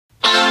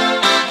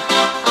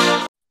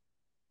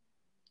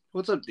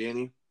What's up,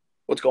 Danny?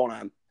 What's going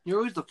on? You're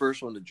always the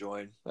first one to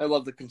join. I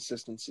love the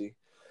consistency.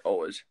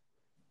 Always.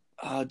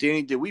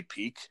 Danny, did we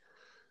peak?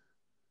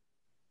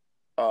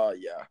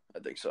 Yeah, I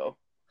think so.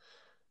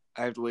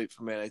 I have to wait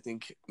for Matt. I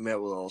think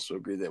Matt will also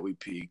agree that we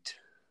peaked.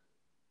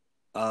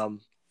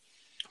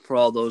 For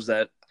all those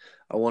that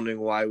are wondering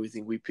why we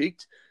think we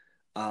peaked,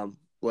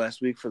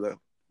 last week for the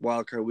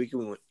wildcard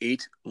weekend we went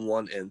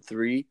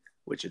 8-1-3,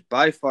 which is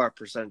by far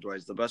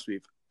percentage-wise the best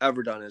we've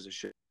ever done as a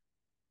show.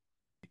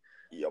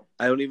 Yep.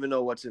 I don't even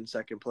know what's in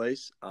second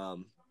place.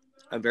 I'm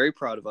very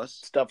proud of us.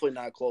 It's definitely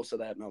not close to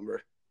that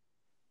number.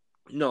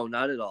 No,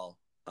 not at all.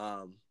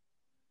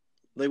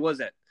 What is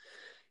that?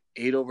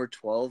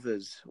 8/12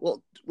 is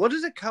well. What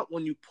does it count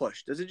when you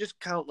push? Does it just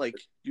count like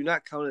you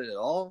not count it at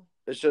all?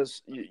 It's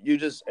just you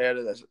just add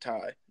it as a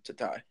tie. It's a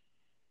tie.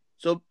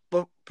 So,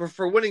 but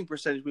for winning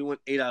percentage, we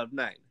went 8 out of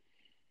 9.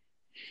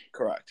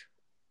 Correct.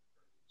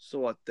 So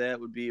what? That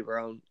would be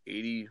around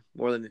 80,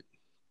 more than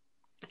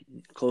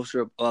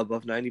closer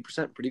above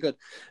 90%. Pretty good.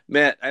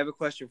 Matt, I have a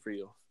question for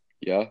you.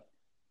 Yeah.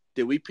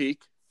 Did we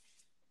peak?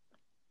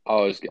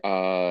 I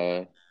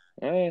think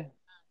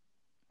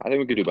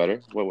we could do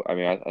better.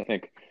 I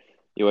think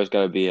you always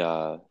got to be.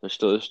 There's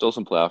still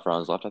some playoff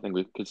rounds left. I think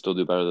we could still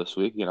do better this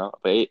week. But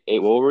eight.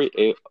 What were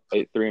we?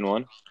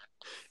 8-3-1.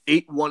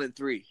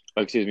 8-1-3.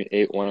 Oh, excuse me,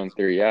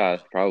 8-1-3. Yeah,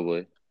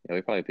 probably. Yeah,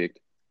 we probably peaked.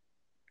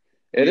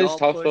 We It is all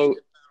tough pushed- though.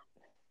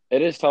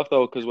 It is tough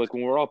though because like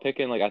when we're all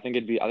picking, like I think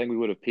we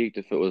would have peaked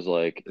if it's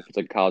like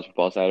college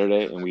football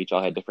Saturday and we each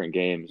all had different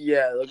games.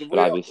 Yeah, like if But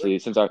obviously,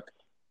 since our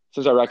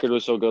record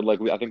was so good,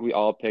 I think we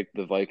all picked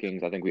the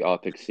Vikings. I think we all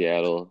picked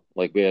Seattle.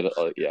 Like we had,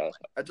 yeah.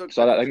 I took.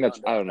 So I took think the that's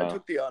under. I don't know. I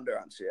took the under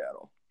on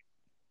Seattle.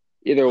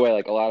 Either way,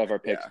 like a lot of our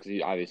picks, Yeah.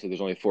 because obviously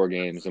there's only 4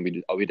 games and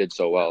we did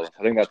so well.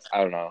 I think that's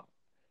I don't know.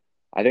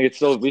 I think we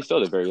still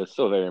did it's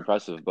still very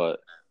impressive,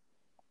 but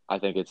I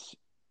think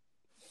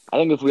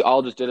if we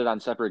all just did it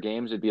on separate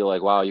games, it'd be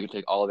like, wow, you can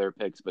take all of their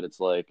picks, but it's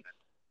like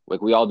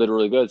we all did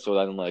really good. So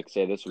then like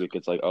say this week,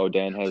 it's like, oh,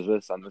 Dan has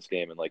this on this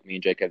game, and like me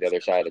and Jake have the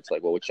other side. It's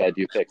like, well, which side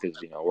do you pick? Because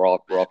we're all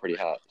pretty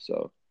hot,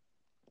 so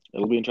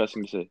it'll be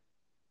interesting to see.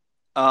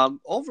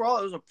 Overall,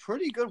 it was a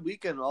pretty good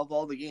weekend of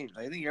all the games.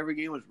 I think every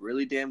game was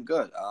really damn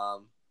good.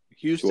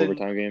 Houston 2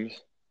 overtime games.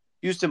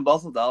 Houston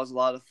Buffalo, that was a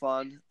lot of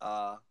fun.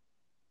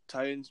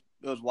 Titans,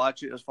 it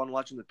was fun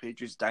watching the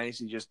Patriots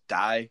dynasty just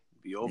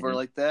be over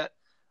like that.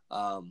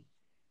 I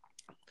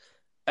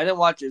didn't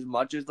watch as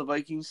much as the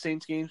Vikings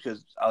Saints games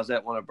because I was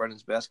at one of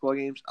Brendan's basketball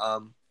games.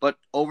 But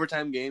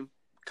overtime game,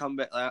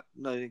 comeback.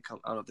 No, they didn't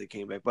come. I don't know if they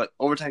came back, but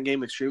overtime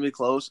game extremely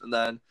close. And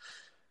then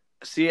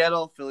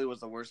Seattle Philly was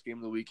the worst game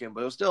of the weekend,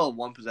 but it was still a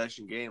 1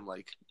 possession game.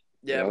 But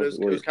it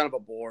was kind of a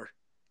bore.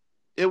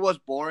 It was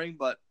boring,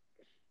 but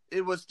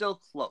it was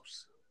still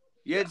close.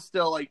 You had to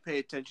still pay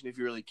attention if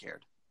you really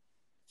cared.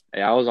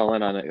 Hey, I was all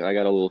in on it. I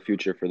got a little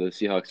future for the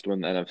Seahawks to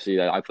win the NFC.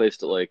 I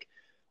placed it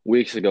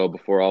weeks ago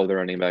before all the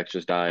running backs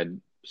just died.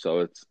 So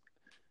it's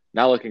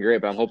not looking great,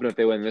 but I'm hoping if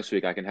they win this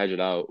week, I can hedge it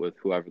out with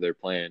whoever they're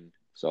playing.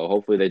 So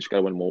hopefully they just got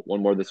to win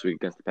one more this week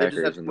against the Packers. Do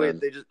they have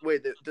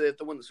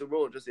to win the Super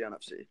Bowl or just the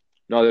NFC?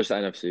 No, there's the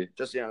NFC.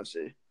 Just the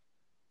NFC.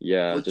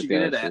 Yeah, What'd just you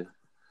the get NFC. it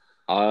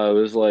It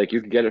was you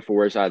can get it for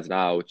worse odds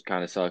now, which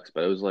kind of sucks,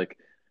 but it was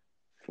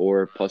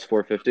 4 plus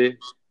 450.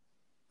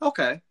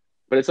 Okay.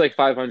 But it's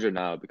 500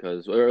 now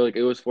because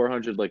it was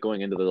 400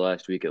 going into the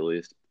last week at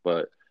least.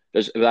 But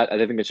I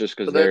think it's just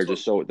because they're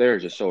just so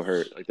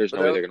hurt. There's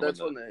no way they're gonna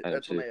win the NFC.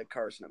 That's when they had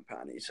Carson and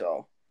Penny.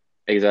 So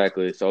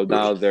exactly. So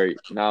now they're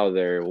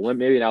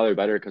maybe now they're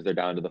better because they're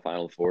down to the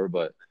final 4,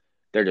 but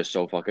they're just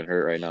so fucking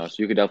hurt right now. So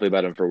you could definitely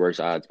bet them for worse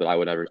odds, but I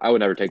would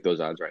never take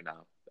those odds right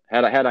now.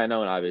 Had I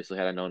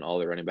known all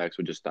the running backs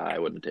would just die, I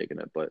wouldn't have taken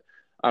it. But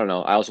I don't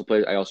know. I also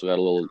got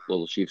a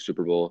little Chiefs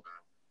Super Bowl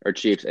or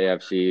Chiefs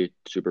AFC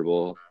Super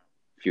Bowl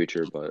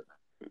future, but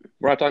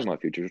we're not talking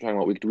about futures. We're talking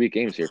about week-to-week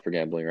games here for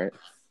gambling, right?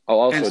 Oh,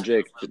 also,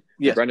 Jake,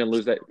 did Brendan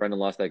lose that? Brendan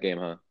lost that game,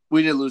 huh?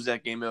 We did lose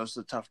that game. It was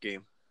a tough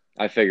game.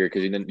 I figured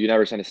because you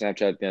never sent a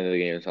Snapchat at the end of the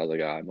game, so I was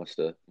like, I must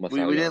have.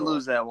 We did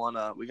lose that one.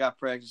 We got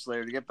practice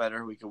later to get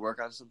better. We could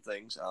work on some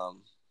things.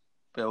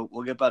 But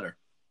we'll get better.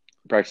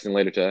 Practicing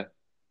later today.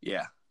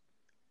 Yeah.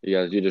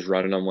 You just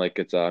running them like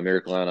it's a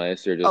Miracle on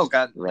Ice, or just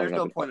there's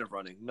no point of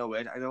running. No way.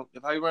 I don't.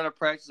 If I run a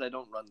practice, I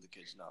don't run the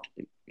kids. No.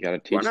 You gotta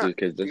teach the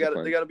kids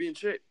discipline. They gotta be in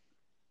shape.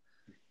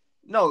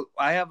 No,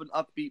 I have an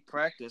upbeat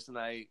practice, and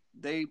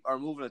they are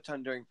moving a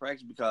ton during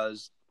practice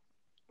because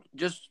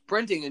just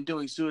sprinting and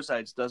doing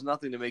suicides does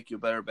nothing to make you a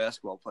better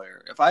basketball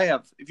player.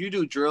 If you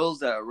do drills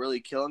that are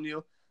really killing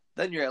you,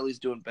 then you're at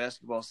least doing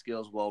basketball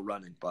skills while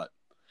running. But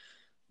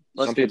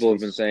some people have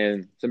been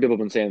saying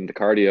the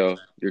cardio,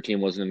 your team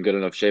wasn't in good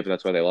enough shape, and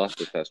that's why they lost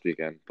this past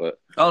weekend. But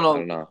I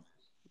don't know.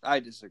 I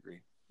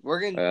disagree. We're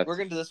getting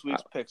to this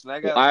week's picks, and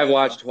I've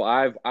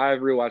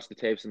rewatched the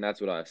tapes, and that's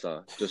what I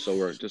saw. Just so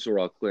we're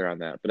all clear on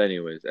that. But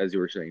anyways, as you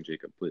were saying,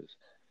 Jacob, please.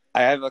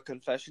 I have a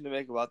confession to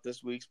make about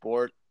this week's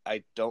board.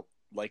 I don't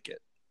like it.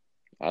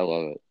 I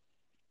love it.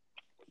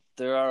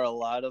 There are a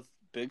lot of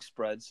big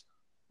spreads,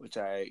 which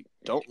I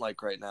don't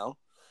like right now.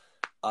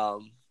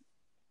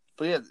 But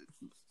But yeah,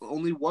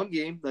 only one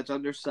game that's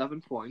under 7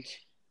 points,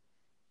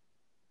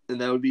 and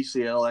that would be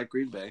Seattle at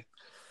Green Bay.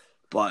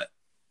 But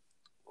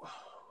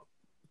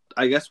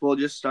I guess we'll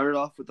just start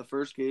off with the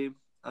first game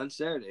on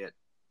Saturday at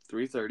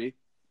 3:30.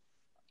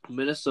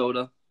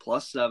 Minnesota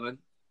 +7,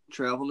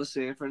 traveling to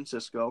San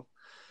Francisco.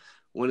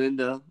 Went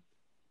into,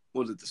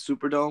 what is it, the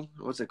Superdome?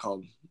 What's it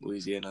called?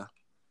 Louisiana.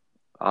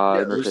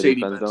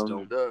 Mercedes-Benz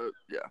Dome.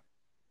 Yeah.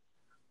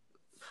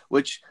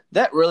 Which,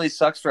 that really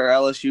sucks for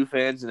our LSU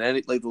fans and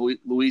any like the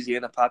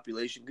Louisiana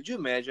population. Could you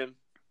imagine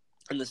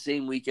in the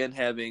same weekend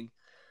having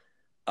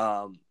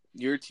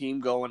your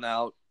team going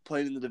out,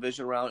 playing in the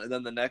division round, and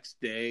then the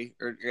next day,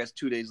 or I guess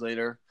 2 days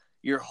later,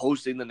 you're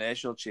hosting the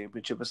national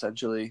championship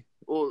essentially?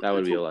 Well, that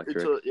would be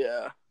electric.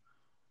 Yeah.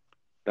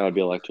 That would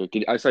be electric.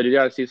 Did you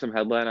guys see some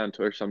headline on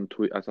Twitter? Some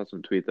tweet. I saw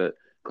some tweet that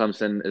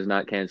Clemson is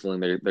not canceling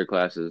their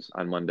classes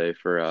on Monday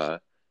for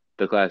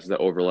the classes that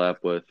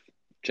overlap with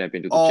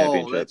championship.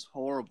 Oh, that's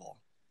horrible.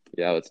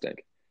 Yeah, that would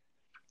stink.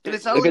 And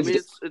it's not like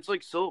it's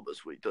like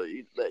syllabus week though.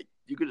 You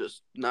could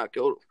just not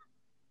go.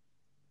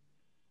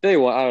 I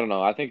don't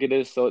know. I think it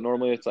is. So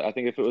normally it's like, I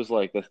think if it was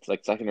like the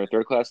second or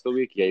third class of the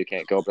week, yeah, you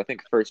can't go. But I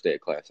think first day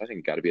of class, I think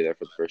you got to be there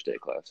for the first day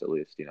of class at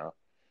least, you know.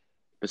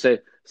 But say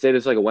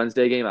it's like a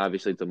Wednesday game.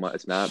 Obviously,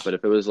 it's not. But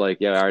if it was like,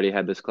 yeah, I already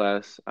had this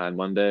class on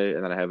Monday,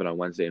 and then I have it on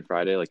Wednesday and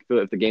Friday. Like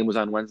if the game was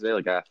on Wednesday,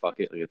 like fuck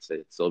it, like it's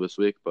syllabus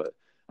week. But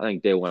I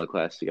think day one of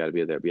class, you got to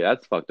be there. But yeah,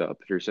 that's fucked up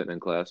if you're sitting in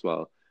class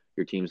while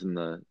your team's in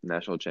the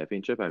national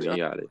championship. I mean, you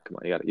got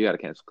to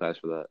cancel class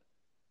for that.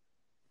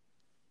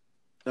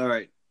 All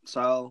right,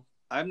 so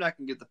I'm not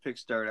gonna get the pick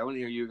started. I want to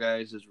hear you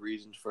guys'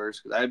 reasons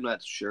first because I'm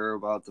not sure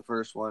about the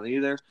first one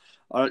either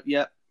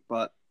yet.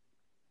 But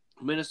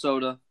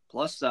Minnesota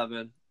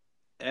 +7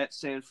 at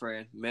San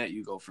Fran. Matt,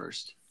 you go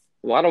first.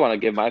 Well, I don't want to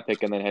give my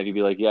pick and then have you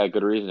be like, yeah,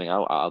 good reasoning.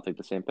 I'll take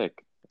the same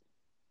pick.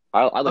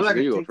 I'll let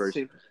you go first.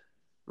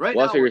 Right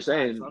well, now, that's what you're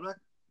saying. So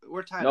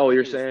we're tied. No,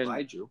 you're saying.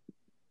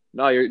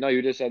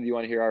 You just said you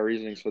want to hear our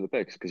reasonings for the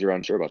picks because you're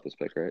unsure about this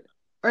pick, right?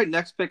 All right,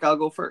 next pick, I'll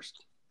go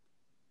first.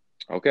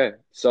 Okay,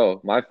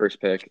 so my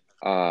first pick,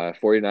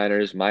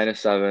 49ers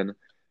 -7.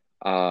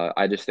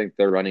 I just think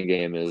their running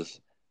game is.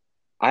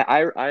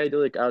 I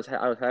was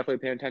halfway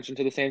paying attention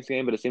to the Saints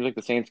game, but it seems like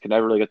the Saints could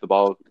never really get the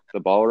ball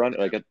run,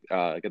 like get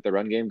the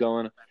run game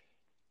going,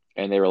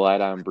 and they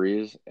relied on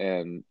Breeze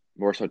and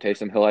more so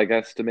Taysom Hill, I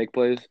guess, to make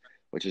plays,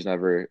 which is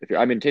never.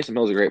 Taysom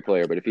Hill's a great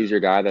player, but if he's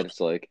your guy, that's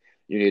like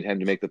you need him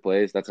to make the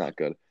plays. That's not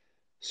good.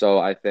 So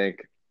I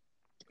think,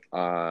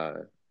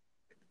 so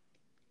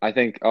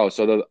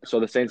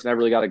the Saints never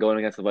really got it going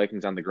against the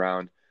Vikings on the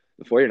ground.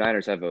 The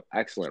 49ers have an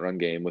excellent run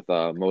game with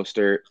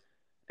Mostert.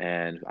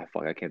 And I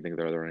can't think of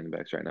their other running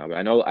backs right now, but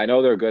I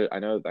know they're good. I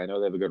know they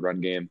have a good run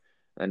game,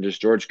 and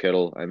just George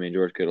Kittle. I mean,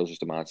 George Kittle's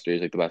just a monster.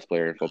 He's like the best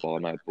player in football,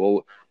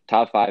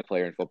 top 5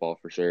 player in football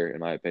for sure,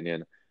 in my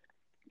opinion.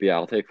 But yeah,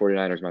 I'll take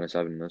 49ers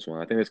 -7 in this one.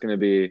 I think it's going to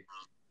be,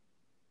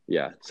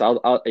 yeah. So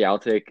I'll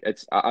take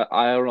it's.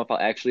 I don't know if I'll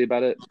actually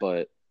bet it,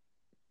 but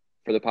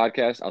for the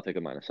podcast, I'll take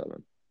a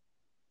 -7.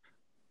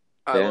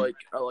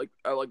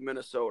 I like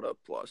Minnesota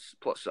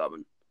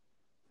 +7.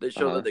 They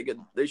show that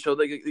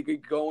they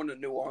could go into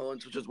New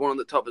Orleans, which is one of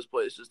the toughest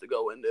places to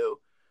go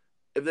into.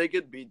 If they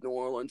could beat New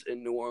Orleans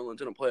in a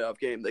playoff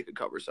game, they could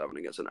cover 7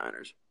 against the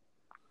Niners.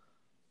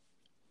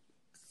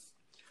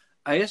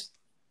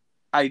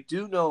 I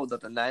do know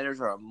that the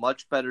Niners are a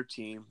much better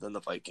team than the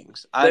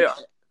Vikings. They are.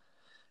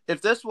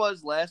 If this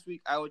was last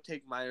week, I would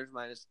take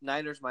Niners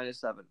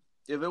 -7.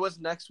 If it was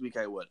next week,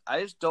 I would.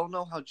 I just don't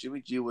know how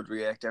Jimmy G would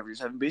react after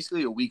just having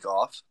basically a week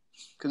off.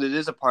 Because it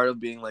is a part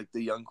of being like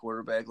the young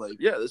quarterback. Like,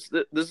 yeah, this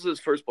is his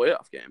first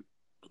playoff game.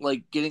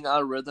 Like getting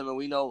out of rhythm, and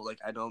we know, like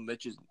I know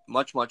Mitch is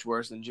much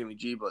worse than Jimmy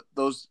G, but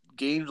those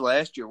games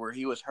last year where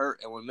he was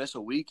hurt and would miss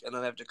a week and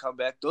then have to come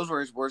back, those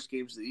were his worst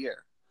games of the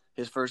year.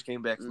 His first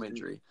game back from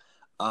injury.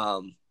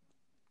 So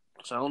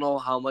I don't know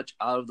how much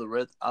out of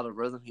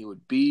rhythm he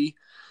would be.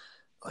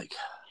 Like,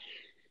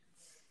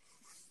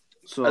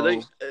 so I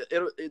think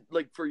it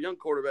like for young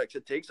quarterbacks,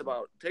 it takes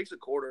a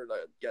quarter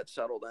to get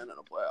settled in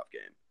a playoff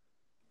game.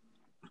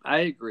 I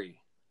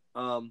agree.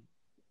 I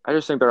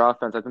just think their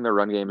offense. I think their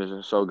run game is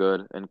just so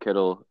good, and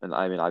Kittle, and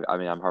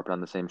I'm harping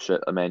on the same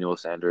shit. Emmanuel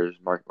Sanders,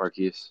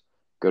 Marquise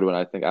Goodwin.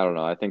 I don't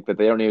know. I think that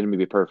they don't need him to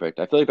be perfect.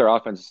 I feel like their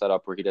offense is set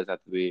up where he doesn't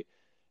have to be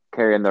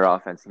carrying their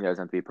offense. He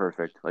doesn't have to be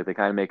perfect. Like they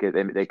kind of make it.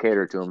 They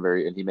cater to him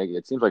very, and he make it.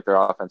 It seems like their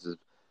offense is.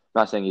 I'm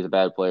not saying he's a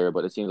bad player,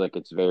 but it seems like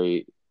it's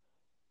very.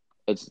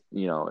 It's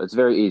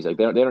very easy. Like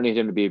they don't need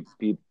him to be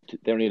they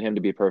don't need him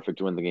to be perfect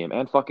to win the game.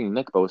 And fucking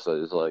Nick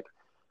Bosa is like.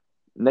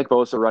 Nick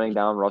Bosa running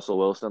down Russell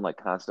Wilson like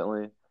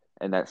constantly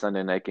in that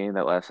Sunday night game,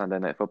 that last Sunday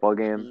night football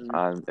game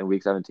in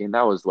Week 17.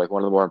 That was like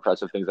one of the more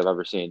impressive things I've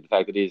ever seen. The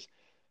fact that he's,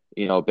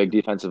 big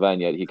defensive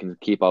end, yet he can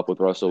keep up with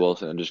Russell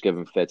Wilson and just give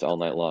him fits all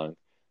night long.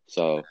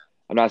 So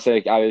I'm not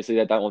saying obviously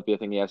that won't be a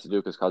thing he has to do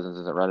because Cousins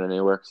isn't running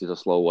anywhere because he's a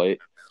slow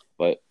weight.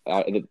 But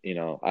I don't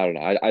know.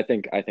 I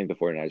think the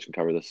 49ers can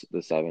cover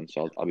the 7.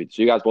 So I'll be.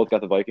 So you guys both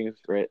got the Vikings,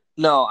 right?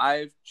 No,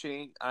 I've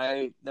changed.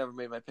 I never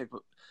made my pick.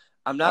 But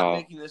I'm not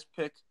making this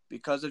pick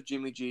because of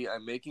Jimmy G.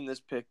 I'm making this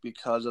pick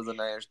because of the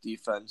Niners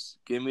defense.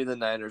 Give me the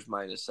Niners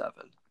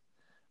 -7.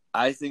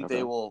 I think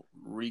they will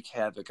wreak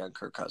havoc on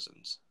Kirk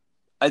Cousins.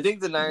 I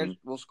think the Niners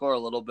will score a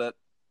little bit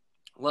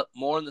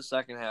more in the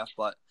second half,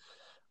 but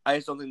I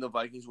just don't think the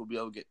Vikings will be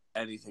able to get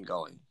anything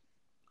going.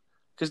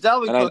 Because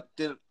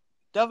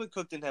Dalvin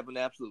Cook didn't have an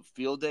absolute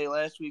field day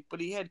last week,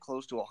 but he had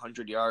close to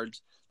 100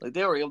 yards. Like,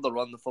 they were able to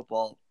run the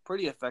football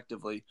pretty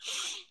effectively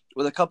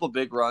with a couple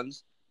big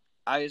runs.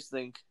 I just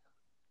think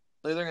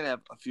they're going to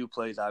have a few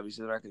plays,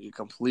 obviously. They're not going to get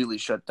completely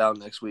shut down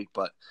next week,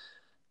 but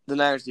the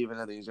Niners defense,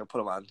 I think, is going to put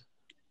them on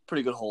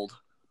pretty good hold.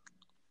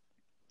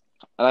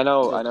 And I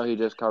know he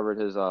just covered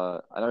his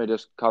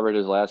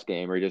last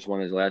game, or he just won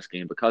his last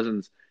game. But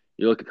Cousins,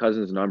 you look at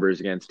Cousins' numbers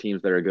against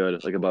teams that are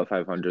good, like above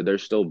 500, they're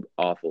still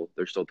awful.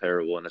 They're still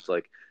terrible. And it's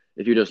like,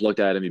 if you just looked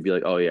at him, you'd be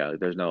like, oh yeah,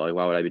 there's no, like,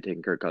 why would I be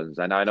taking Kirk Cousins?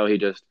 And I know he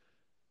just,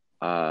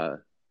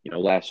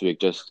 last week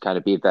just kind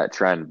of beat that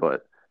trend,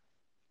 but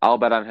I'll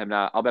bet on him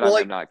not. I'll bet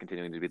on him not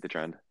continuing to beat the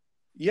trend.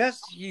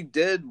 Yes, he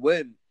did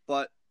win,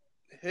 but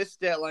his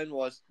stat line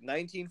was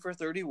 19 for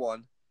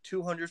 31,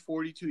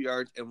 242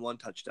 yards, and 1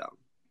 touchdown.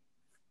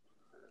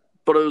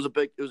 But it was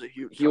a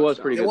huge. He was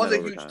pretty good. It was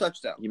a huge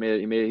touchdown. He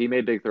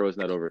made big throws in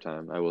that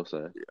overtime, I will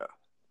say. Yeah.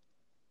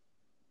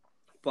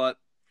 But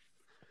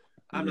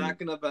I'm not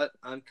gonna bet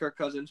on Kirk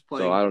Cousins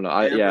playing. So I don't know.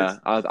 I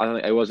don't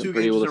think it wasn't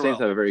pretty. Well, the Saints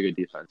have a very good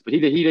defense, but he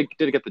did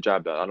get the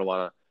job done. I don't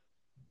want to.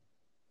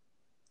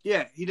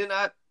 Yeah, he did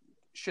not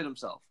shit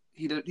himself.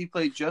 He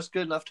played just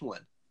good enough to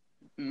win.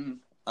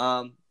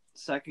 Mm-hmm.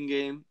 Second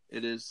game,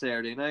 it is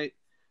Saturday night.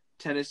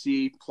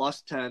 Tennessee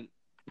 +10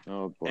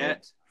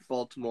 at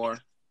Baltimore.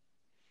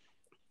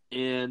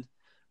 And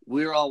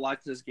we were all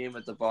watching this game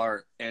at the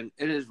bar, and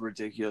it is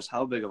ridiculous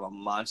how big of a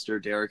monster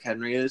Derrick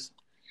Henry is.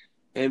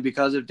 And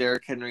because of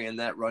Derrick Henry and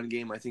that run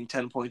game, I think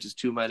 10 points is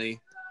too many.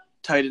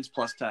 Titans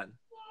 +10.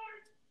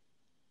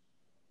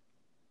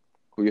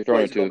 Who are you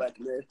throwing to?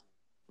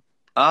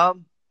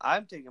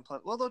 I'm taking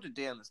 +. We'll go to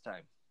Dan this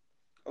time.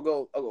 I'll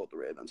go with the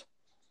Ravens.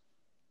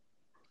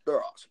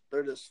 They're awesome.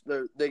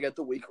 They get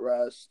the week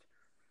rest.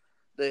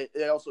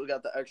 They also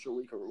got the extra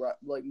week of rest.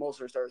 Like, most of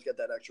their stars get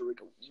that extra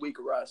week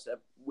of rest at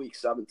week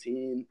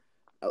 17.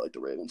 I like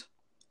the Ravens.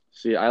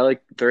 See, I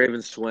like the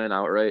Ravens to win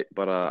outright,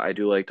 but I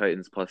do like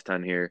Titans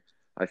 +10 here.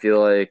 I feel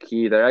like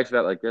they're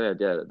actually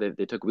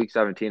they took week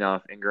 17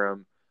 off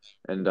Ingram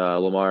and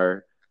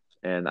Lamar,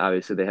 and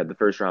obviously they had the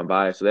first round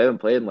bye, so they haven't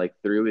played in like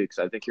 3 weeks.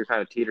 I think you're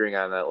kind of teetering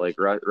on that, like,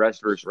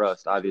 rest versus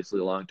rust. Obviously,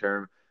 long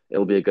term,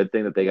 it'll be a good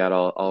thing that they got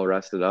all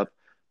rested up,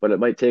 but it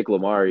might take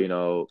Lamar,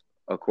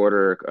 a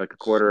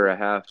quarter, a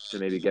half to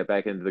maybe get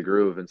back into the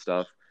groove and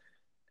stuff.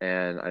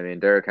 And I mean,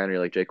 Derrick Henry,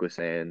 like Jake was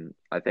saying,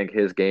 I think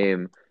his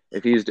game,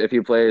 if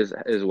he plays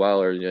as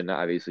well, or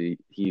obviously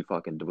he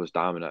fucking was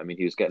dominant. I mean,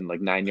 he was getting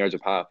like 9 yards a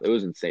pop. It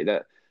was insane.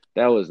 That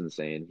was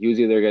insane. He was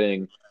either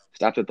getting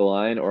stopped at the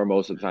line, or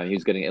most of the time he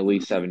was getting at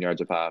least 7 yards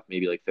a pop,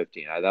 maybe like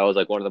 15. That was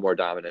like one of the more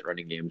dominant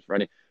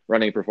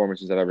running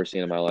performances I've ever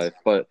seen in my life.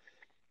 But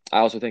I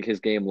also think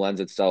his game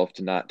lends itself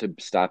to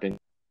stopping.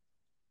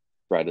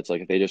 Right, it's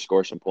like if they just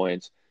score some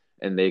points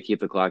and they keep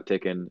the clock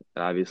ticking,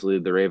 obviously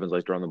the Ravens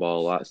like to run the ball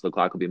a lot, so the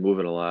clock will be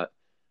moving a lot.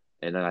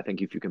 And then I think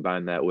if you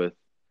combine that with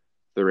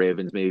the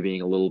Ravens maybe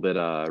being a little bit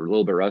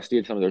rusty,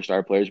 and some of their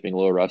star players being a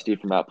little rusty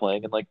from not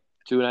playing in like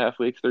 2.5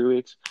 weeks, 3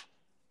 weeks,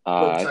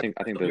 I think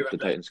the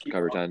Titans could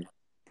cover 10.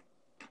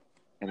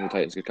 And the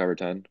Titans could cover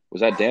 10.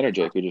 Was that Dan or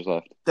Jake who just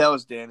left? That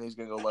was Dan. He's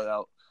gonna go let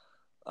out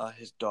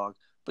his dog.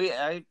 But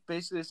yeah, I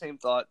basically the same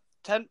thought.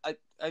 10.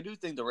 I do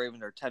think the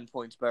Ravens are 10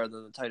 points better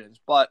than the Titans,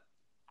 but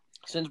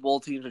since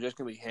both teams are just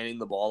going to be handing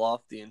the ball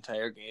off the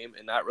entire game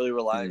and not really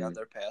relying on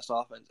their pass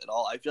offense at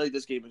all, I feel like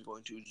this game is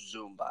going to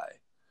zoom by.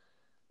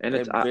 And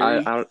it's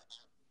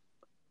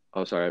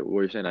oh, sorry. What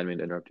were you saying? I didn't mean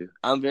to interrupt you.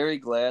 I'm very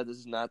glad this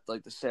is not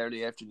like the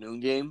Saturday afternoon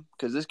game,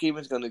 because this game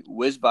is going to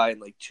whiz by in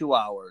like 2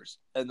 hours.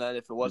 And then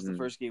if it was the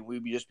first game,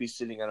 we'd just be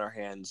sitting on our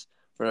hands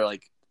for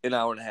like an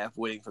hour and a half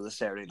waiting for the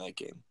Saturday night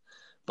game.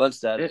 But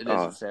instead, it is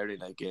a Saturday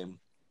night game.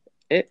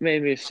 It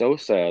made me so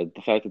sad,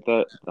 the fact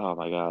that oh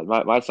my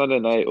god, my Sunday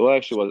night. Well,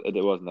 actually,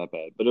 it wasn't that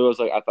bad, but it was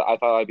like I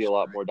thought I'd be a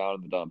lot more down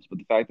in the dumps. But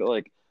the fact that,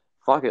 like,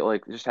 fuck it,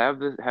 like, just have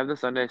the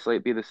Sunday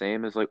slate be the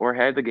same as, like, or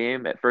had the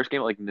game at first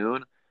game at like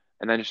noon,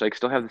 and then just like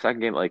still have the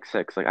second game at like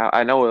 6. Like,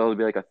 I know it'll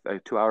be like a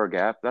 2-hour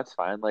gap. That's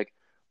fine. Like,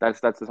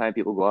 that's the time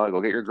people go out, go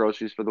get your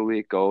groceries for the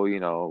week,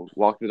 go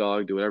walk the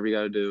dog, do whatever you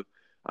got to do.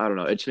 I don't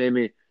know. It just made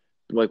me.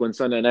 Like, when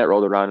Sunday night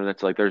rolled around and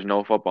it's like there's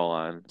no football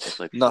on, it's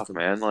like, nothing,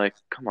 man. Like,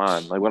 come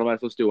on. Like, what am I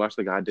supposed to do? Watch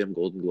the goddamn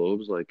Golden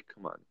Globes? Like,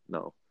 come on.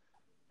 No.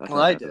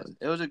 Well, I did.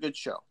 It was a good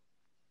show.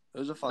 It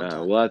was a fun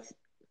time. Well,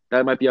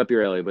 that might be up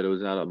your alley, but it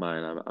was not up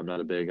mine. I'm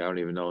not a big. I don't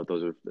even know what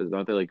those are.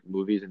 Aren't they like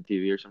movies and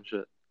TV or some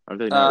shit? Aren't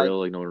they not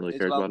real? Like, no one really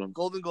cares about them.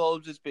 Golden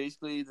Globes is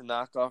basically the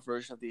knockoff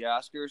version of the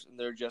Oscars, and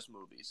they're just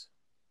movies.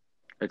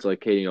 It's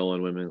like Katie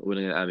Nolan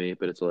winning an Emmy,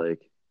 but it's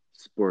like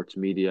sports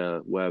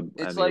media web,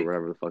 It's or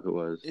whatever the fuck it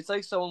was. It's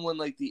like someone won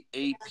like the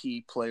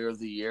AP Player of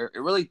the Year. It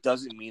really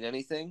doesn't mean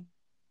anything.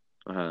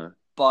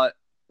 But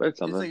it's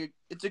something.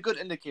 It's a good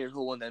indicator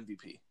who won the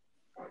MVP.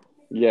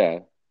 Yeah.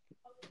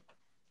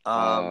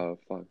 Fuck.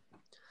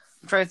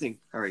 I'm trying to think.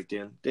 All right,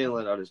 Dan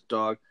let out his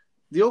dog.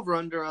 The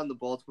over/under on the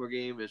Baltimore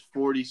game is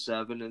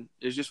 47, and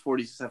it's just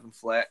 47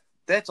 flat.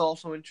 That's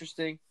also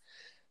interesting.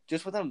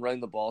 Just with them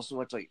running the ball so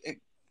much,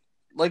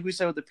 like we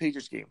said with the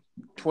Patriots game,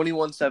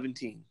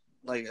 21-17.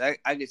 Like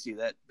I could see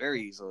that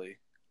very easily.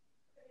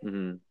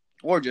 Mm-hmm.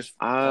 Or just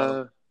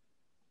I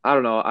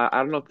don't know. I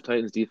don't know if the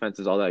Titans' defense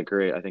is all that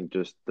great. I think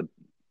just the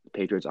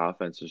Patriots'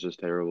 offense is just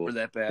terrible. Or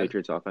that bad.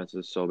 Patriots' offense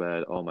is so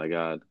bad. Oh my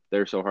god,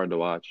 they're so hard to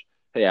watch.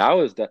 Hey,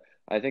 I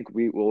think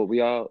me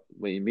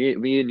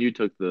and you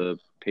took the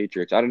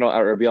Patriots. I don't know.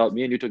 Or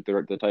me and you took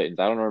the Titans.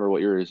 I don't remember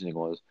what your reasoning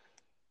was,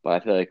 but I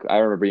feel like I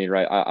remember being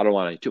right. I don't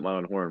want to toot my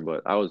own horn,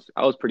 but I was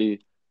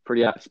pretty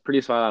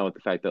spot on with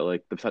the fact that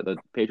like the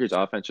Patriots'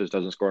 offense just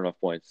doesn't score enough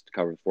points to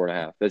cover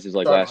 4.5. This is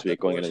like last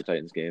week going into the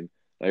Titans game.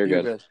 No, you're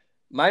good.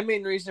 My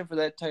main reason for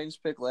that Titans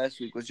pick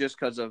last week was just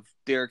because of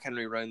Derrick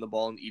Henry running the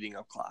ball and eating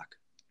up clock.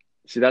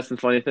 See, that's the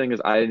funny thing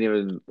is I didn't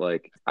even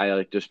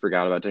I just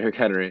forgot about Derrick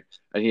Henry,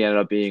 and he ended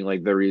up being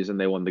like the reason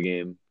they won the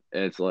game.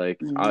 And it's like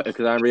because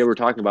I remember we were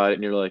talking about it,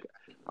 and you're like,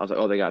 I was like,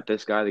 oh, they got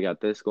this guy, they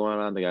got this going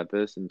on, they got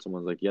this, and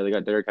someone's like, yeah, they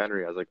got Derrick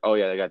Henry. I was like, oh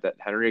yeah, they got that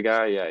Henry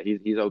guy, yeah,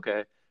 he's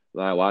okay.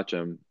 Then I watch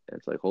him, and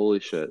it's like, holy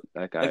shit,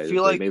 that guy is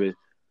maybe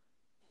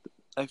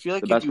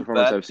the best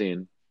performance I've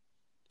seen.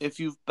 If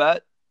you've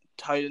bet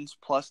Titans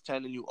plus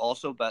 10 and you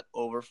also bet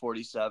over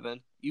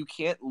 47, you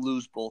can't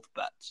lose both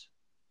bets.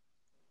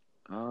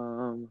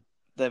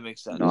 That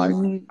makes sense. No,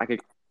 I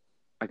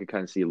could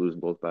kind of see you losing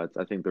both bets.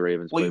 I think the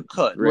Ravens. Well, you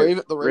could.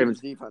 The Ravens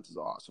defense is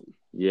awesome.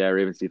 Yeah,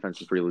 Ravens defense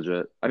is pretty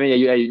legit. I mean,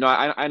 yeah,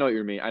 I know what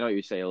you mean. I know what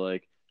you say.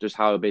 Like just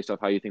based off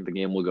how you think the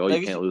game will go,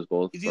 you can't lose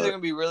both. It's either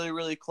gonna be really,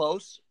 really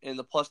close, and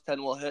the plus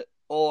 10 will hit,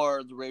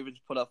 or the Ravens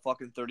put up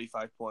fucking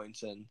 35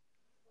 points and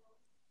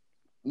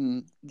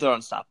they're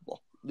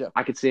unstoppable. Yeah,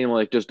 I could see him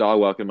like just dog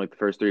walking like the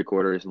first 3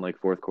 quarters, and like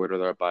fourth quarter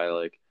they're up by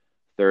like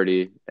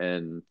 30,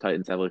 and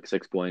Titans have like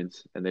 6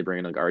 points, and they bring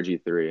in like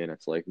RG3, and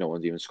it's like no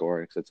one's even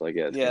scoring because it's like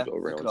it's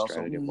over. No one's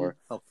trying anymore.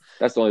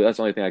 That's the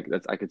only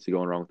thing I could see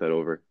going wrong with that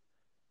over.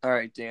 All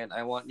right, Dan,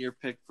 I want your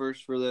pick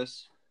first for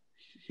this.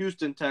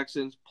 Houston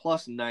Texans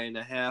plus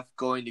 9.5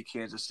 going to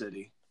Kansas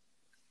City.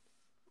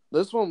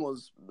 I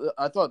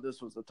thought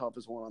this was the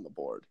toughest one on the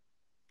board.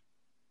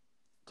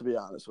 To be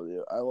honest with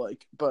you,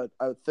 but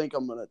I think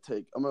I'm gonna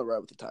ride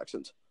with the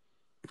Texans.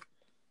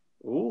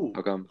 Ooh,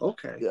 how come?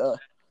 Okay, yeah.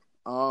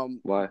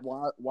 Why?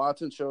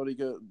 Watson showed he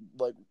could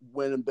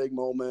win in big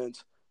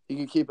moments. He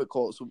can keep it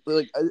close.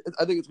 I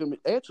think it's gonna be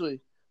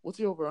actually. What's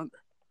the over under?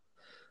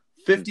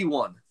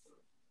 51.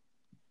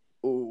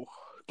 Ooh,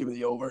 give me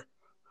the over.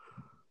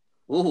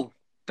 Ooh,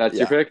 that's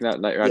your pick.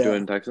 Not you're not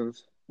doing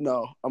Texans.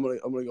 No, I'm gonna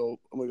go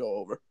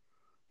over.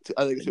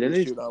 I think it's gonna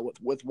be a shootout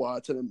with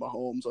Watson and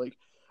Mahomes.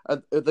 I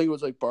think it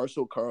was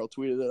Barstool Carl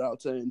tweeted it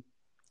out saying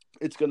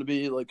it's going to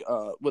be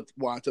with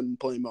Watson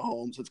playing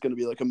Mahomes, it's going to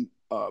be like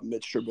a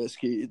Mitch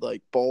Trubisky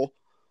bowl.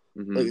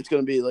 Mm-hmm. It's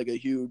going to be a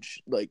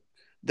huge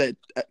that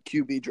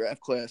QB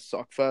draft class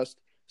suck fest.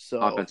 So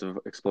offensive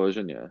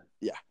explosion, yeah.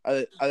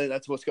 I think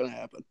that's what's going to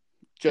happen.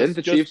 Didn't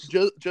the Chiefs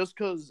just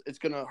because it's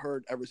going to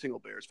hurt every single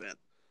Bears fan?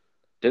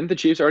 Didn't the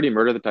Chiefs already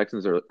murder the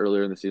Texans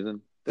earlier in the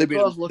season? They beat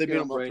them up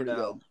pretty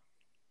good.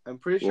 I'm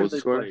pretty sure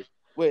they played.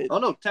 Wait. Oh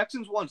no,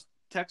 Texans won.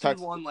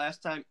 Texans won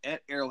last time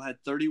at Arrowhead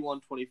 31-24.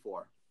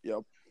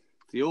 Yep.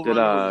 The over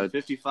was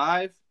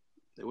 55.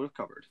 They would have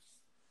covered.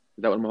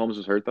 Is that when Mahomes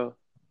was hurt though?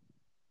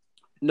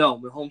 No,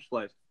 Mahomes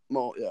played.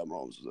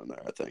 Mahomes was in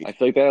there, I think. I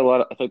think they had a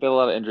lot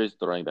of injuries at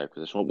the running back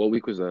position. What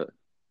week was that?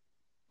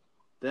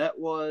 That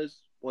was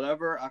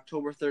whatever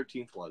October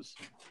 13th was.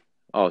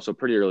 Oh, so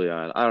pretty early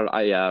on. I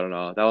don't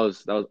know. That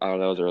was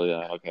early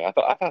on. Okay, I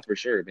thought for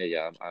sure. Maybe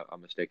I'm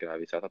mistaken.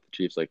 Obviously, I thought the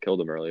Chiefs killed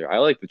them earlier. I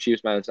like the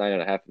Chiefs minus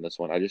 9.5 in this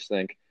one. I just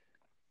think,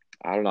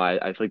 I don't know.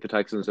 I think the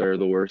Texans are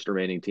the worst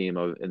remaining team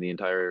in the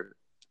entire.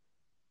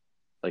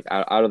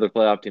 Out of the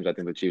playoff teams, I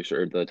think the Chiefs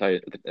are I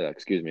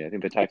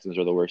think the Texans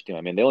are the worst team.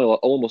 I mean, they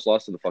almost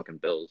lost to the fucking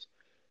Bills.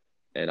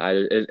 And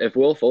if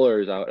Will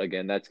Fuller is out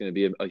again, that's going to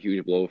be a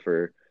huge blow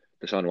for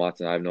Deshaun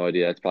Watson. I have no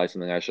idea. That's probably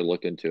something I should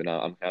look into. Now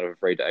I'm kind of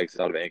afraid to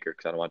exit out of Anchor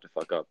because I don't want to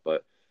fuck up.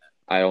 But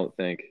I don't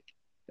think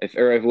if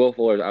Will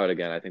Fuller is out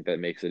again, I think that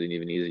makes it an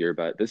even easier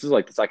bet. This is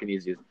the second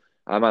easiest.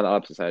 I'm on the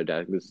opposite side of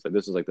that.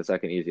 This is the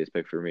second easiest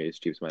pick for me. Is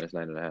Chiefs minus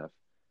 9.5.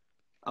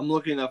 I'm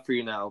looking up for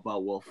you now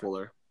about Will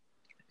Fuller.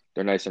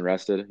 They're nice and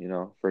rested,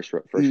 first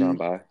round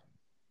bye.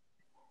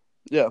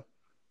 Yeah.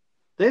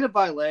 They had a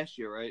bye last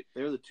year, right?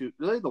 They were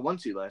the 1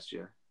 seed last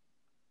year.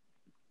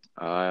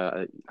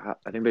 I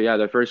think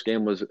their first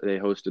game was they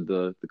hosted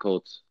the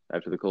Colts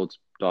after the Colts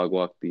dog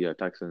walked the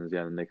Texans,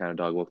 and they kind of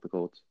dog walked the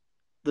Colts.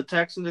 The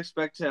Texans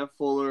expect to have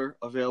Fuller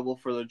available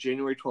for the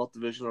January 12th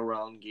divisional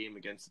round game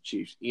against the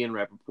Chiefs. Ian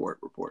Rappaport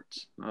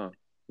reports. Oh,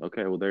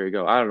 Okay, well there you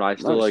go. I don't know. I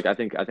still Nice. I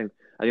think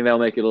that'll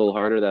make it a little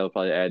harder. That'll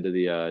probably add to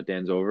the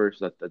Dan's over,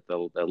 so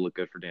that'll look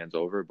good for Dan's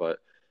over. But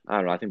I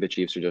don't know. I think the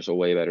Chiefs are just a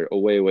way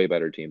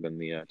better team than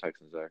the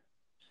Texans are.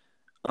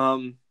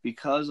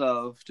 Because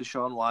of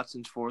Deshaun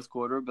Watson's fourth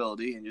quarter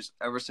ability, and just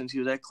ever since he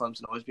was at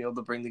Clemson, always being able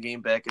to bring the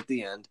game back at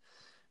the end.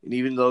 And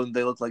even though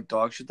they look like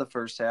dog shit the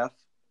first half,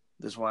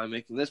 this is why I'm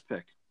making this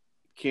pick.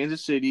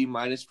 Kansas City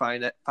minus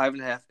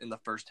 5.5 in the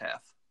first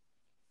half.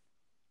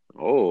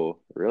 Oh,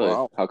 really?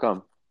 Wow. How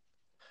come?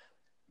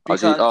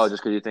 Because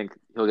just because you think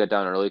he'll get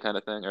down early, kind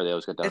of thing, or they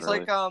always get down early?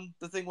 It's like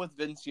the thing with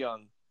Vince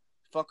Young,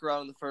 fuck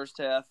around in the first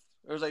half,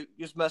 or it's like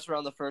just mess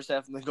around the first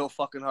half and then go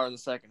fucking hard in the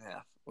second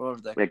half.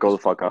 Whatever that. Yeah, go the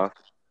fuck off.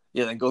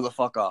 Yeah, then go the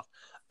fuck off.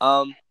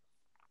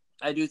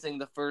 I do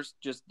think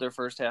their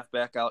first half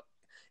back out.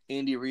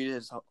 Andy Reid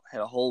has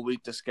had a whole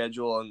week to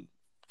schedule and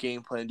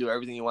game plan, do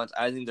everything he wants.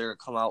 I think they're gonna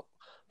come out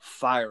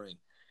firing.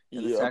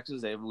 And the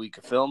Texans, they have a week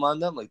of film on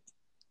them. Like,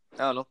 I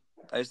don't know.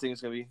 I just think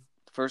it's gonna be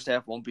the first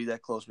half won't be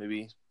that close.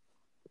 Maybe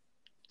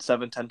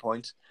 7-10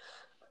 points.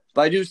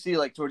 But I do see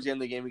like towards the end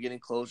of the game, we're getting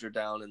closer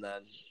down, and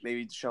then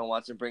maybe Deshaun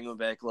Watson bringing him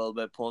back a little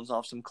bit, pulling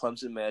off some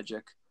Clemson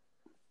magic.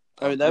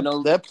 I mean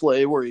that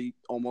play where he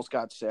almost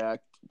got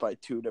sacked by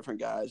two different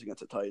guys against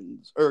the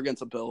Titans or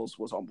against the Bills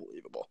was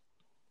unbelievable.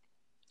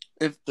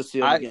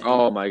 Game.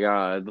 Oh my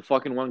god, the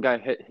fucking one guy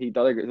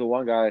the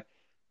one guy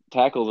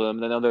tackled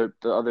him, and then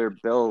the other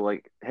Bill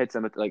like hits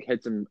him like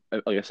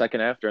a second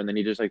after, and then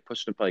he just like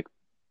pushed him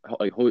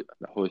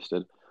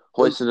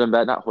hoisted him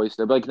back, not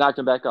hoisted, but like knocked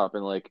him back up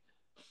and like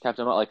kept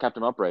him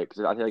upright.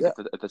 Because I think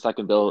if the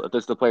second Bill, if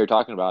this is the play you're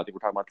talking about, I think we're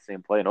talking about the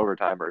same play in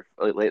overtime or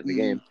late in the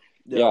game.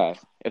 Yeah,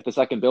 if the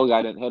second Bill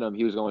guy didn't hit him,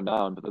 he was going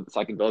down, but the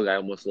second Bill guy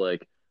almost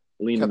like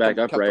leaned him back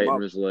upright and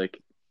was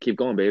like, "Keep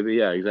going, baby."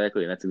 Yeah,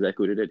 exactly, and that's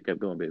exactly what he did. He kept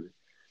going, baby.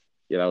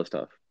 Yeah, that was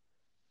tough.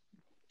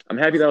 I'm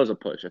happy that was a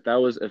push. If that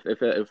was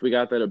if we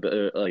got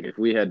that like if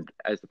we had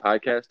as the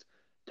podcast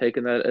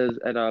taken that as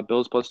at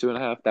Bills plus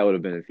 2.5, that would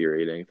have been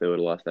infuriating if they would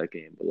have lost that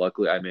game. But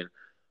luckily, I mean,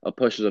 a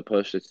push is a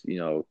push. It's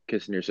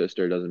kissing your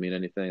sister doesn't mean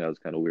anything. That was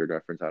kind of a weird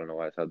reference. I don't know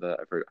why I said that.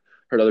 I've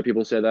heard other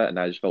people say that, and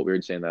I just felt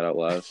weird saying that out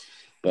loud.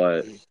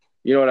 But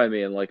you know what I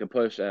mean? Like a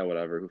push,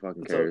 whatever. Who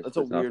fucking cares? That's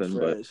a weird nothing,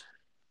 phrase.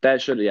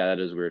 But that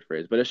is a weird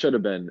phrase. But it should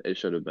have been.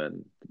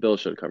 The Bills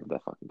should have covered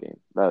that fucking game.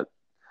 That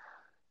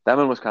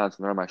in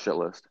Wisconsin, they're on my shit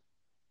list.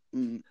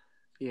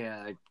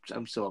 Yeah,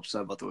 I'm still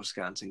upset about the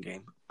Wisconsin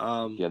game.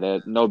 Yeah, they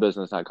had no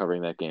business not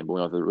covering that game, but we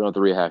don't have to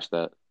rehash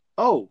that.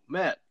 Oh,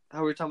 Matt,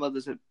 how were we talking about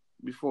this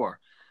before?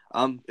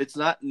 It's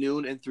not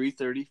noon and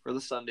 3:30 for the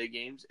Sunday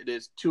games. It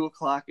is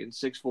 2:00 and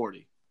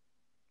 6:40.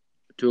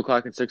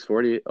 2:00 and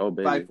 6:40. Oh,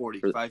 baby.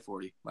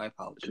 5:40. My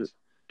apologies.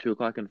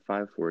 2:00 and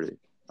 5:40.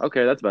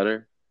 Okay, that's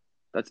better.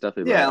 That's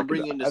definitely better. Yeah, I'll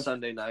bring you into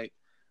Sunday night.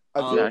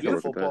 I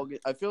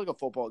feel like a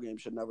football game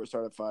should never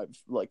start at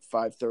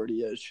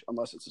 5:30ish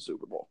unless it's a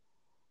Super Bowl.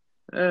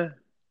 I'm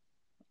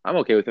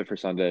okay with it for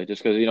Sunday,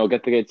 just because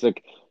it's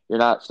like you're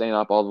not staying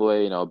up all the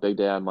way. Big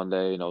day on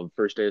Monday.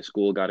 First day of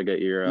school, got to get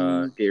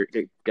your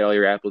get all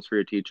your apples for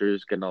your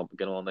teachers, get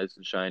all nice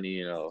and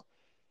shiny.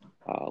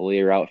 Lay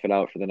your outfit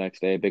out for the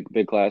next day.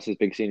 Big classes,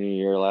 big senior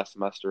year, last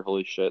semester.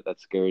 Holy shit,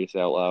 that's scary to say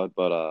out loud.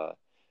 But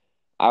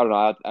I don't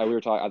know. I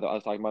was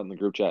talking about it in the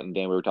group chat, and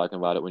Dan, we were talking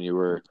about it when you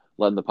were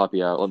letting the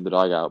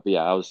dog out. But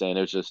yeah, I was saying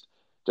it was just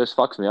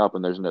fucks me up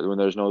when there's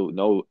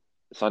no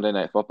Sunday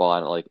night football. I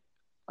don't like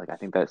I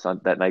think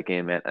that night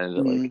game ended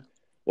at like,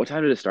 what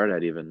time did it start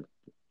at even?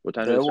 What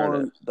time did it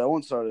start at? That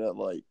one started at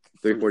like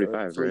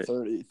 3:45, right?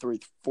 3:30,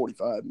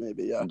 3:45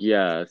 maybe, yeah.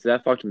 Yeah, so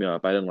that fucked me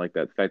up. I didn't like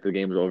that. The fact the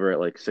game was over at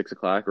like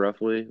 6:00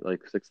 roughly,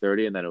 like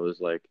 6:30, and then it was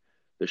like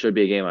there should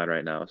be a game on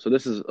right now. So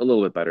this is a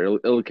little bit better.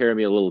 It'll carry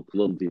me a little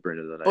deeper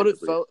into the night.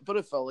 But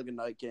it felt like a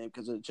night game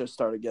because it just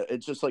starts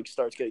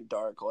getting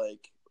dark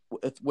like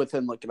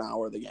within like an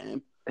hour of the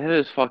game. It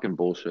is fucking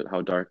bullshit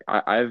how dark.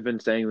 I've been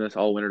saying this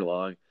all winter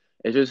long.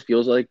 It just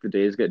feels like the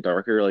days get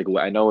darker. Like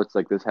I know it's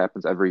like this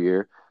happens every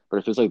year, but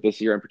it feels like this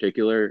year in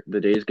particular,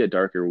 the days get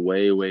darker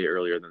way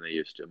earlier than they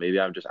used to. Maybe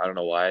I don't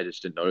know why I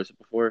just didn't notice it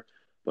before.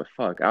 But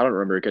fuck, I don't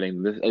remember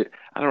getting this.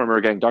 I don't remember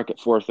getting dark at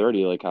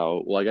 4:30. Like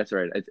how? Well, I guess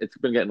right. It's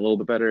been getting a little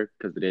bit better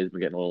because the days been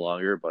getting a little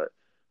longer. But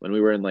when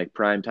we were in like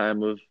prime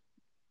time of,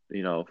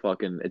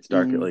 fucking it's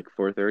dark at like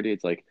 4:30.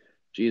 It's like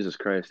Jesus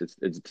Christ,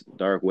 it's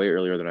dark way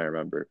earlier than I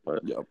remember.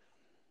 But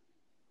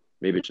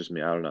maybe it's just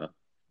me. I don't know.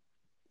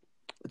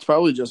 It's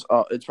probably just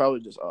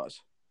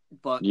us.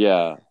 But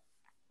yeah.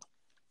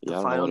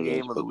 The final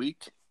game of the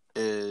week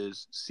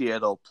is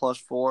Seattle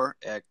 +4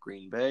 at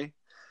Green Bay.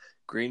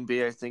 Green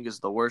Bay, I think,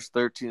 is the worst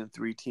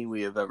 13-3 team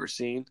we have ever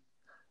seen,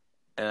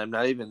 and I'm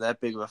not even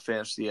that big of a fan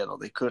of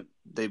Seattle.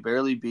 They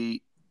barely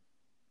beat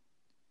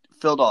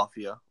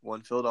Philadelphia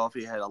when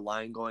Philadelphia had a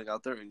line going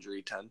out their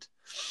injury tent.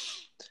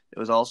 It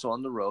was also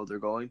on the road. They're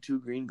going to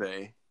Green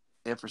Bay,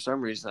 and for some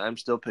reason, I'm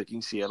still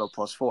picking Seattle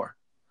 +4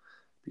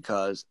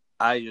 because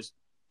I just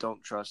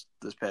don't trust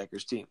this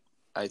Packers team.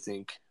 I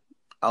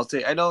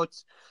know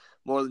it's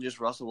more than just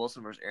Russell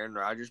Wilson versus Aaron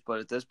Rodgers, but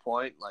at this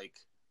point, like,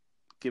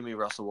 give me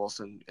Russell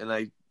Wilson.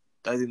 And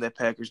I think that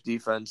Packers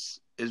defense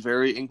is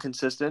very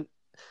inconsistent,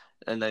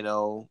 and I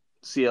know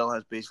CL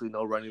has basically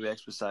no running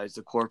backs besides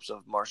the corpse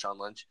of Marshawn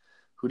Lynch,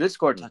 who did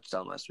score a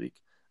touchdown last week.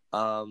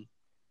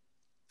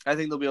 I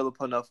think they'll be able to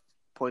put enough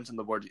points on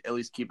the board to at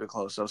least keep it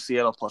close. So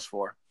Seattle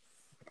 +4.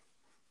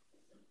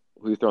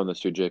 Who are you throwing this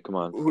to, Jake? Come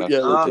on.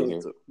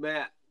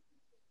 Matt.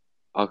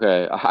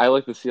 Okay, I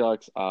like the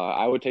Seahawks.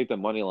 I would take the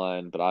money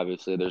line, but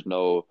obviously there's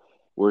no.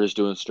 We're just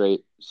doing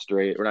straight.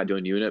 We're not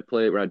doing unit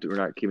play. We're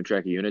not keeping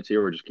track of units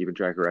here. We're just keeping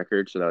track of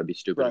records. So that would be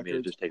stupid of me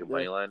to just take a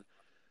money line.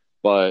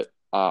 But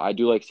I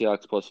do like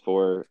Seahawks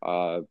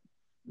 +4.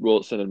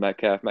 Wilson and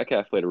Metcalf.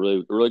 Metcalf played a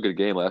really good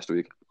game last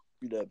week.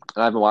 He did.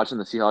 And I've been watching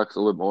the Seahawks a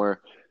little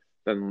more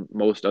than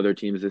most other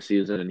teams this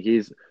season,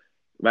 and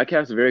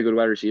Metcalf's a very good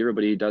wide receiver,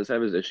 but he does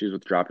have his issues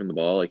with dropping the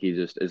ball. Like, he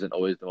just isn't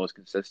always the most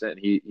consistent.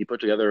 He put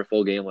together a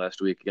full game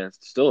last week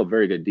against still a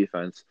very good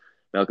defense.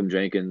 Malcolm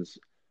Jenkins,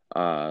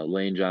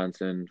 Lane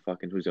Johnson,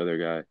 who's the other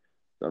guy?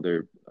 The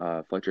other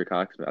Fletcher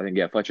Cox. I think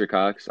Fletcher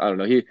Cox. I don't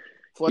know. He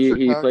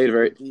played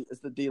very. It's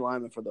the D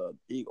lineman for the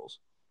Eagles.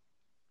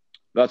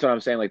 That's what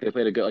I'm saying. Like, they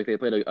played a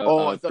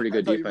pretty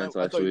good defense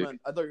last week.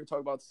 I thought you were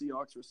talking about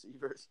Seahawks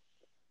receivers.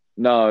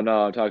 No,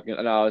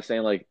 I was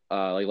saying like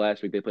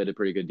last week they played a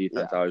pretty good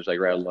defense. Yeah. I was like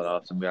rattling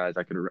off some guys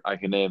I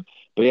can name,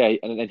 but yeah,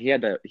 and he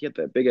had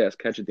that big ass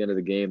catch at the end of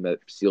the game that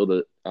sealed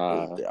it.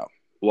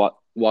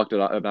 Walked it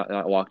off,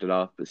 not walked it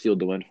off, but sealed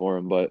the win for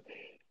him. But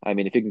I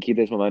mean, if he can keep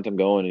this momentum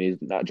going and he's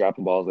not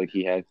dropping balls like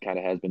he has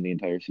been the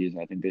entire season,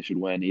 I think they should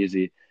win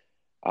easy.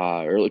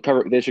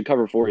 They should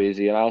cover 4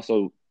 easy. And I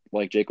also,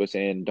 like Jake was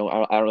saying,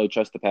 I don't really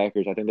trust the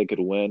Packers. I think they could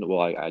win. Well,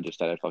 I just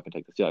said I'd fucking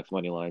take the Seahawks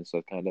money line, so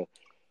it's kind of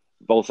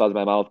both sides of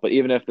my mouth. But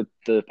even if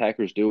the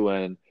Packers do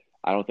win,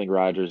 I don't think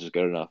Rodgers is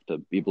good enough to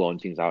be blowing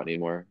teams out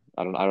anymore.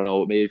 I don't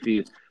know. Maybe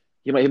if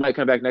he might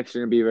come back next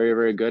year and be very,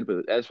 very good.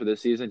 But as for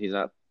this season, he's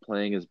not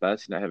playing his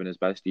best. He's not having his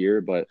best year.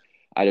 But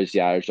I just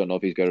don't know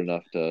if he's good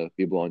enough to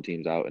be blowing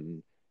teams out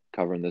and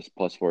covering this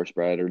 +4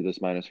 spread or this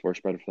 -4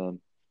 spread for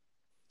them.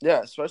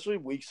 Yeah, especially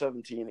Week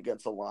 17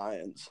 against the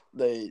Lions.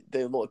 They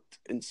looked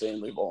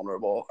insanely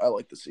vulnerable. I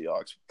like the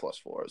Seahawks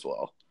 +4 as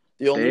well.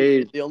 The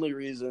only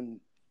reason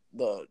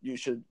you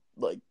should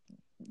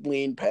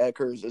lean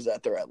Packers is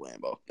that they're at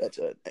Lambeau. That's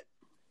it.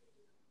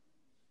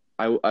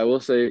 I will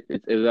say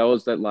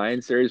that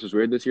Lions series was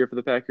weird this year for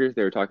the Packers.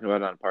 They were talking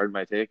about it on Pardon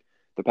My Take.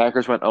 The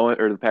Packers went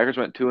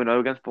 2-0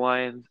 against the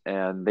Lions,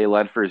 and they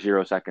led for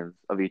 0 seconds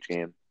of each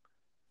game.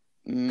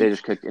 They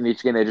just kicked in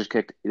each game. They just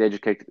kicked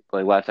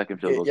like last second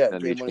field goals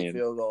in each game.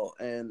 Field goal,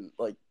 and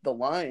the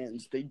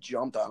Lions, they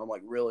jumped on them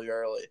really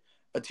early.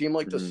 A team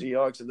like the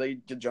Seahawks, if they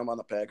could jump on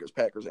the Packers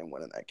ain't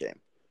winning that game.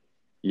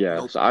 Yeah,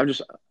 nope. So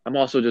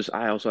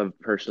I also have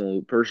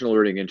personal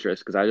rooting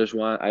interest because I just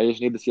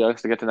need the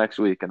Seahawks to get to next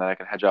week, and then I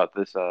can hedge out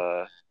this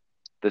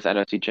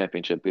NFC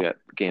Championship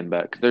game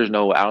bet. Because I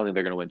don't think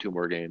they're going to win 2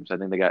 more games. I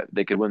think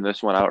they could win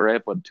this one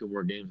outright, but 2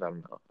 more games, I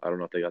don't know. I don't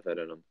know if they got that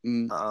in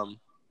them.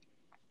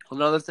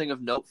 Another thing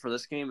of note for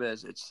this game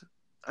is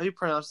how do you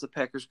pronounce the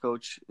Packers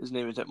coach? His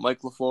name is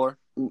Mike LaFleur.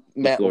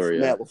 Matt LaFleur.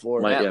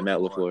 Matt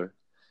LaFleur.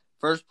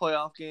 First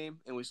playoff game,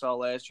 and we saw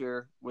last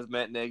year with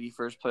Matt Nagy,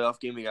 first playoff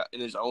game, he got in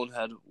his own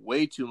head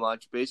way too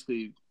much.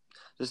 Basically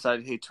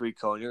decided, hey, Tariq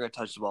Cohen, you're going to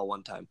touch the ball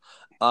one time.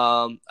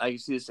 I can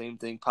see the same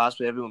thing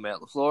possibly happening with Matt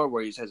LaFleur,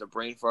 where he has a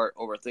brain fart,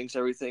 overthinks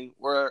everything.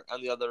 Where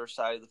on the other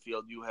side of the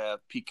field, you have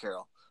Pete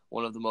Carroll,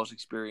 one of the most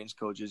experienced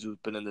coaches who's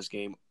been in this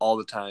game all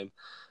the time.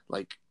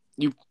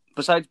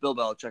 Besides Bill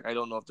Belichick, I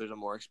don't know if there's a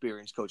more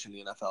experienced coach in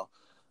the NFL.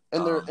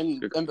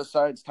 And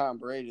besides Tom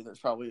Brady, there's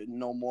probably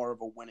no more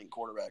of a winning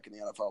quarterback in the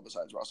NFL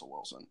besides Russell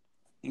Wilson.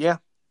 Yeah.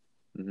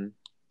 Mm-hmm.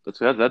 That's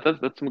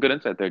some good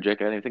insight there,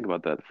 Jake. I didn't even think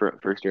about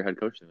that. First year head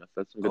coaching.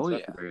 That's some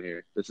good stuff right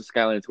here. This is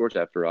Skyline Sports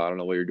after all. I don't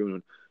know what you're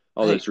doing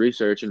all this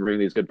research and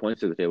bringing these good points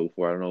to the table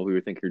for. I don't know who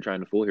you think you're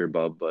trying to fool here,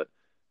 Bub, but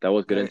that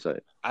was good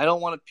insight. I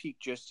don't want to peak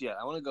just yet.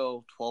 I want to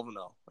go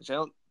 12-0. Which I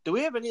don't. Do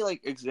we have any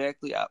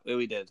exactly?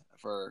 We did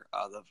for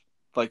the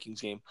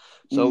Vikings game,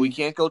 so we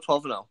can't go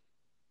 12-0.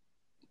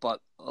 But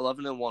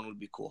 11-1 would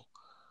be cool.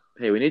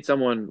 Hey, we need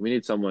someone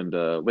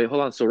to wait.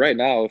 Hold on. So right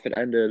now, if it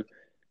ended,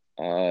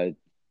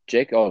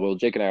 Jake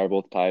and I are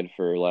both tied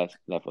for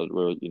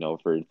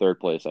for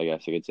third place, I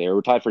guess you could say, or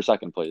we're tied for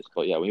second place.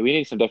 But yeah, we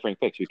need some differing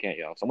picks. We can't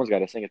yell. Someone's got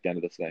to sing at the end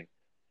of this thing.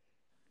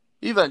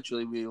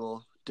 Eventually, we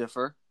will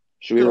differ.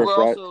 Should we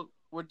refresh?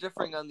 We're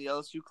differing on the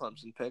LSU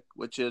Clemson pick,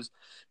 which is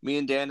me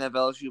and Dan have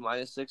LSU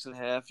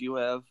 -6.5. You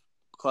have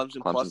Clemson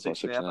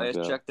 +6.5. I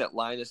just checked that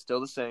line is still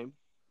the same.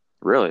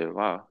 Really?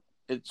 Wow.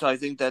 So I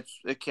think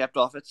it capped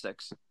off at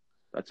 6.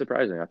 That's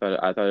surprising. I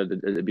thought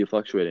it'd be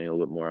fluctuating a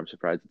little bit more. I'm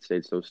surprised it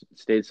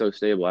stayed so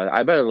stable.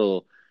 I bet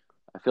it'll.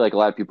 I feel like a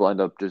lot of people end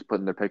up just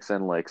putting their picks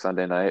in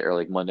Sunday night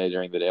or Monday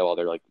during the day while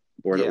they're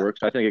bored at work.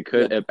 So I think it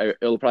could.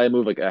 It'll probably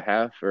move a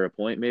half or a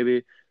point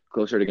maybe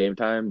closer to game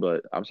time.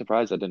 But I'm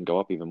surprised that didn't go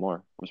up even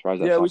more. I'm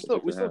surprised. Yeah, we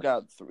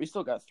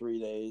still got 3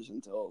 days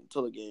until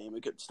the game.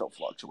 It could still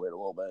fluctuate a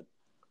little bit.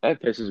 That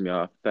pisses me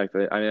off. The fact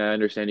that I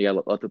understand you got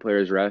to let the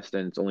players rest,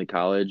 and it's only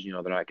college.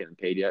 They're not getting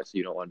paid yet, so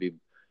you don't want to be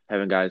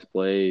having guys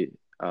play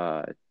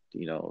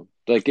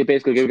like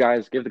basically give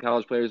the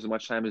college players as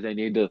much time as they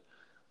need to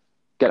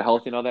get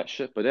healthy and all that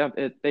shit. But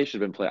they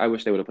should have been playing. I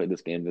wish they would have played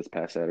this game this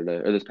past Saturday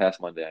or this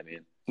past Monday. I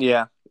mean,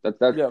 Yeah. That's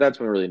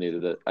when we really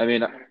needed it. I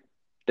mean,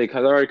 they're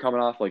already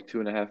coming off like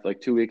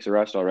 2 weeks of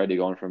rest already,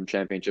 going from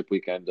championship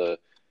weekend to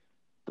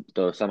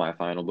the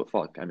semifinal. But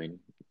fuck, I mean,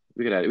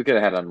 we could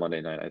have had it on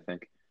Monday night, I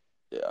think.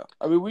 Yeah,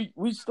 I mean,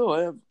 we still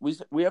have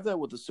we have that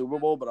with the Super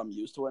Bowl, but I'm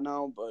used to it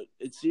now. But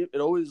it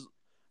always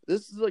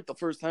this is like the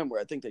first time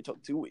where I think they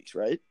took 2 weeks,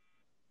 right?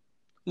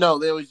 No,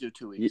 they always do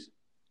 2 weeks.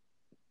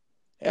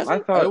 I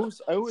always thought it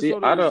was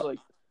like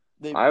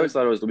I always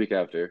thought it was the week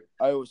after.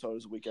 I always thought it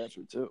was the week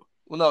after too.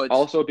 Well, no, it's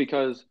also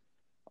because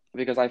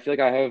I feel like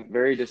I have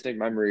very distinct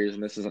memories,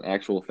 and this isn't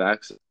actual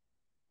facts.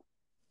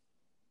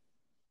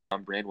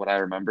 On brain, what I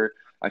remember,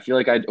 I feel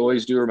like I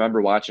always do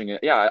remember watching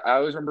it. Yeah, I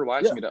always remember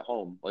watching it at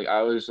home. Like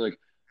I was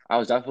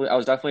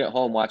definitely at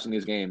home watching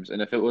these games,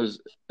 and if it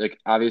was like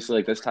obviously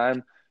like this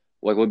time,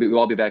 like we'll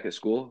all be back at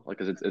school, like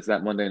because it's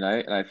that Monday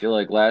night, and I feel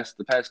like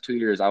the past 2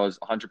 years I was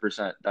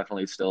 100%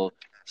 definitely still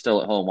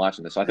at home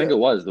watching this. So I think it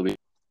was the week.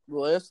 The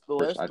last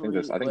I think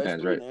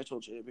Dan's right. National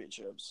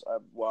championships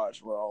I've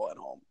watched were all at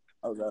home.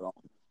 I was at home.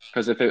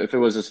 Because if it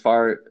was as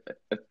far.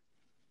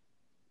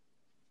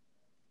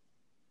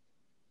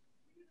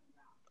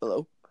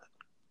 Hello.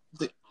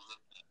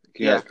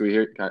 Yeah, can we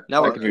hear? I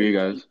can hear you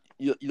guys.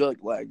 You like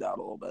lagged out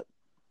a little bit.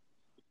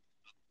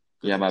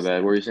 Yeah, my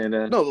bad. What were you saying,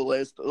 Dan? No, the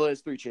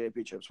last 3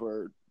 championships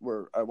were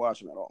I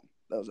watched them at home.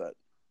 That was it.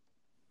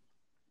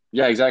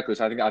 Yeah, exactly.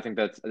 So I think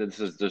this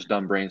is just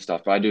dumb brain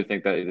stuff. But I do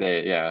think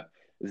that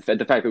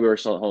the fact that we were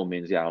still at home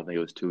means I don't think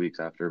it was 2 weeks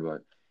after.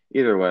 But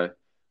either way,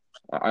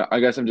 I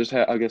guess I'm just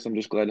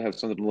glad to have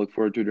something to look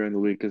forward to during the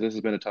week because this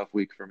has been a tough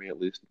week for me at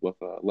least with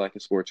lack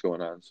of sports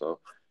going on. So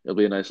it'll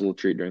be a nice little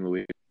treat during the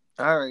week.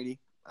 Alrighty,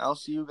 I'll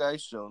see you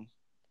guys soon.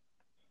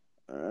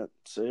 All right,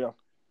 see ya.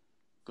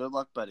 Good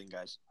luck betting,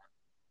 guys.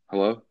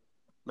 Hello,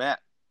 Matt.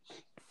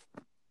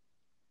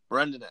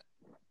 Brendan it.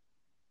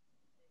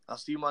 I'll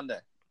see you Monday.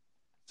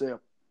 See ya.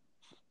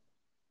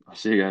 I'll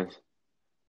see you guys.